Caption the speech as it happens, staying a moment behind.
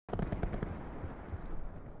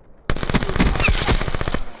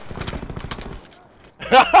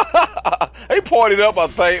They partied up, I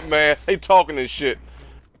think, man. They talking and shit.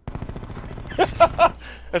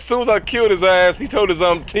 As soon as I killed his ass, he told his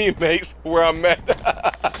teammates where I'm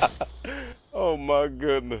at. Oh my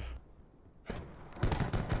goodness.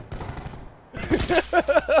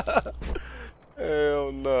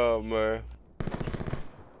 Hell no, man.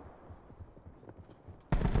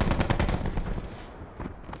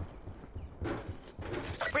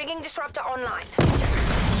 Bringing disruptor online.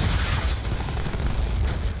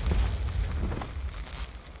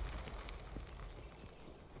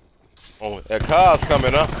 Oh, that car's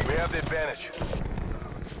coming up. We have the advantage.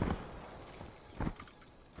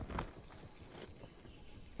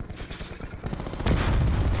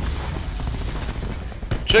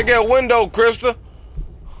 Check that window, Krista.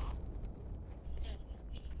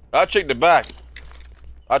 I'll check the back.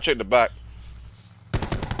 I'll check the back.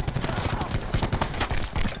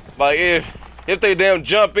 Like if they damn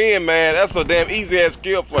jump in, man, that's a damn easy ass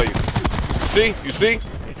kill for you. See? You see?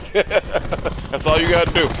 That's all you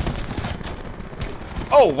gotta do.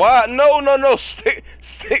 Oh, why? No. Stick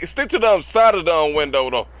to the side of the window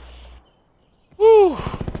though. Woo.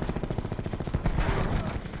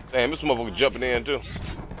 Damn, this motherfucker jumping in too.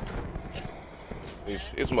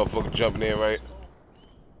 This motherfucker jumping in, right?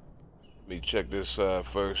 Let me check this side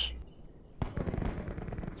first.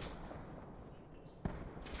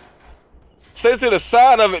 Stay to the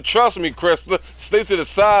side of it, trust me, Krista. Stay to the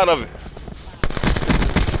side of it.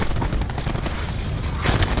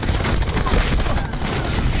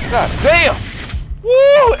 God damn!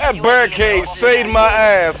 Woo! That barricade saved my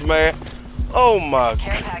ass, man. Oh my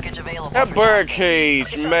god. That barricade,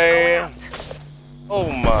 man.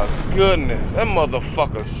 Oh my goodness. That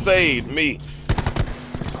motherfucker saved me.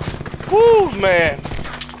 Woo, man.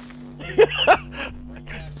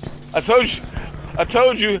 I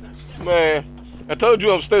told you, man. I told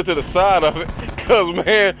you I'm staying to the side of it. Cause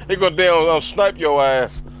man, they gonna damn snipe your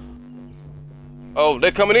ass. Oh,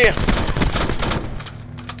 they coming in.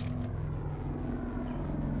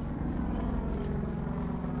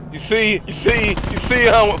 You see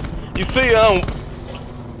how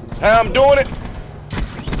I'm doing it?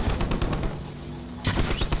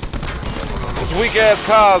 This weak ass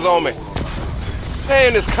car's on me.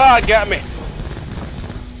 Man, this car got me.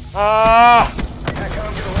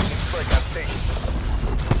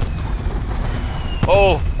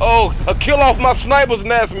 Oh, a kill off my sniper's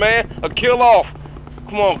nest, man. A kill off.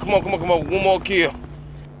 Come on. One more kill.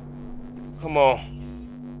 Come on.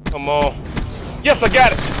 Yes, I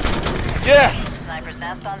got it. Yes. Sniper's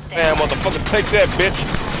nest on stage. Man, motherfucker, take that, bitch.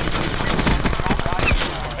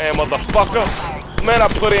 Man, motherfucker. Man, I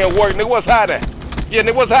put in work. Nigga, what's happening? Yeah,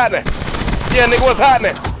 nigga, what's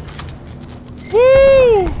happening?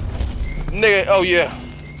 Woo! Nigga, oh yeah.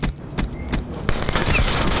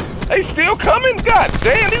 They still coming? God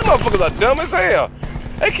damn, these motherfuckers are dumb as hell.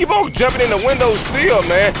 They keep on jumping in the windows still,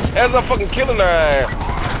 man, as I'm fucking killing their ass.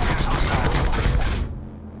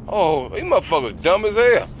 Oh, these motherfuckers dumb as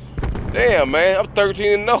hell. Damn, man, I'm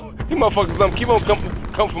 13-0. These motherfuckers keep on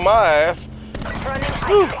come for my ass.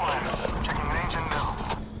 Whew.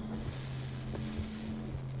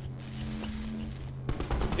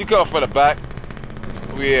 You come from the back.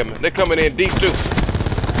 Oh yeah, man. They coming in deep too.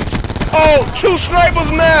 Oh, two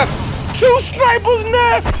snipers nest!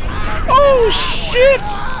 Oh shit!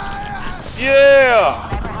 Yeah!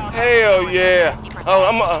 Hell yeah! Oh,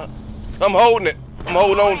 I'm holding it. I'm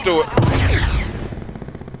holding on to it.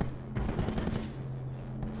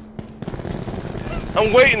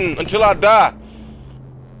 I'm waiting until I die.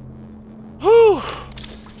 Whew.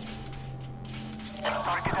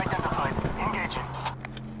 Target identified. Engaging.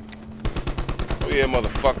 Oh yeah,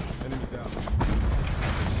 motherfucker.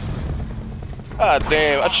 God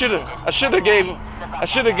damn! I should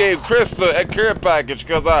have gave Chris that care package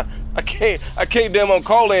because I can't damn on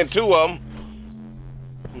call in two of them.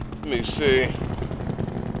 Let me see.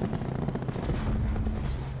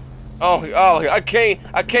 Oh, I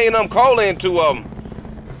can't call in two of them.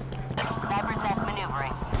 Sniper's nest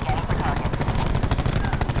maneuvering. Scanning for targets.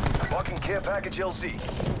 Blocking care package LZ.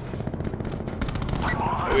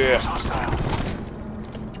 Oh yeah.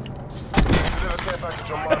 Care package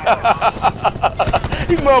on my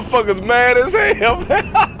These motherfuckers mad as hell, man.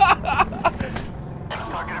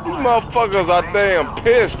 These motherfuckers are damn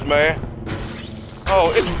pissed, man.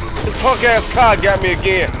 Oh, this punk ass car got me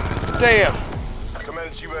again. Damn.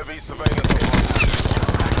 Commence UAV surveillance.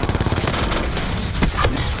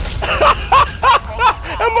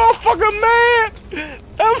 That motherfucker mad.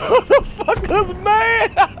 That motherfucker's mad.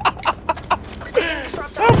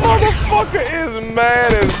 That motherfucker is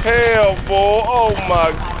mad as hell, boy. Oh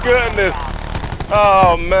my goodness.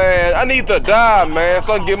 Oh man, I need to die, man,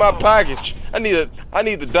 so I can get my package. I need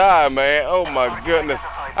to die, man. Oh my goodness.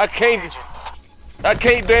 I can't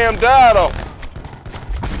damn die though.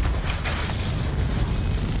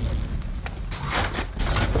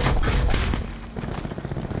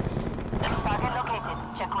 Target located.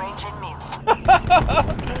 Check range and meal.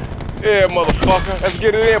 Yeah, motherfucker. Let's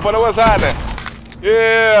get it in, but what's happening?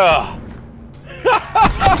 Yeah.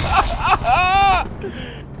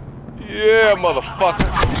 Yeah, motherfucker.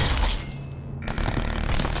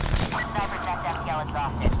 Sniper's nest MTL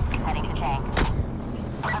exhausted. Heading to tank.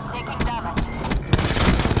 I'm taking damage.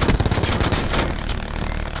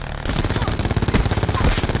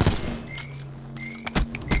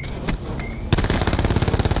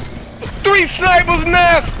 Three snipers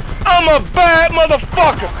nest. I'm a bad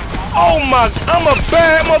motherfucker. Oh my, I'm a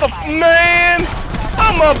bad man.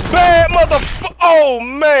 I'm a bad motherfucker. Oh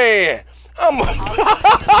man. I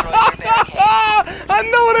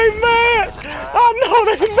know they mad. I know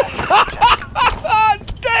they mad.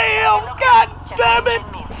 Damn, god damn it.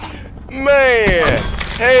 Man.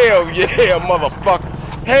 Hell yeah, motherfucker.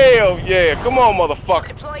 Hell yeah. Come on, motherfucker.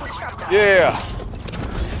 Deploying disruptor. Yeah.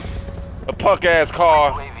 A punk ass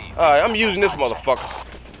car. Alright, I'm using this motherfucker.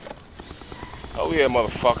 Oh yeah,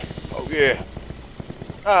 motherfucker. Oh yeah.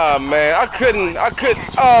 Ah man, I couldn't.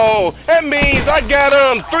 Oh, that means I got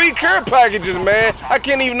 3 care packages, man. I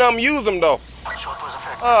can't even use them though.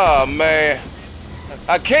 Oh man,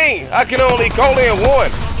 I can only call in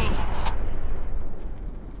one.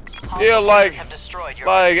 Yeah, like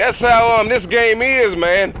that's how this game is,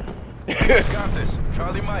 man. Got this.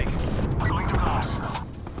 Charlie Mike. Going to glass.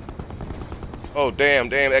 Oh damn,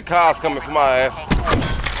 that car's coming for my ass.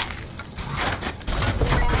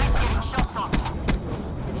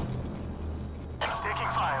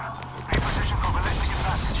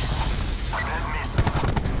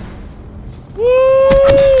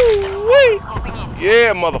 Woo-wee.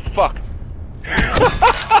 Yeah, motherfucker.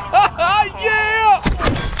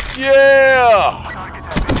 Yeah.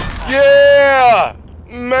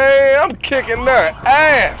 Man, I'm kicking their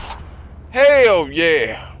ass. Hell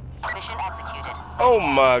yeah. Mission executed. Oh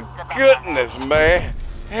my goodness, man.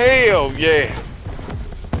 Hell yeah.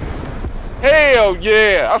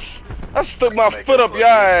 I stuck my foot up your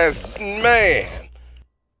ass, man.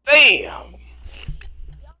 Damn.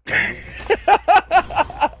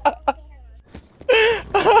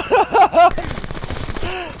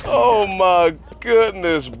 Oh my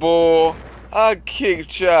goodness, boy. I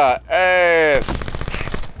kicked your ass.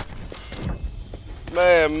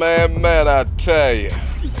 Man, I tell you.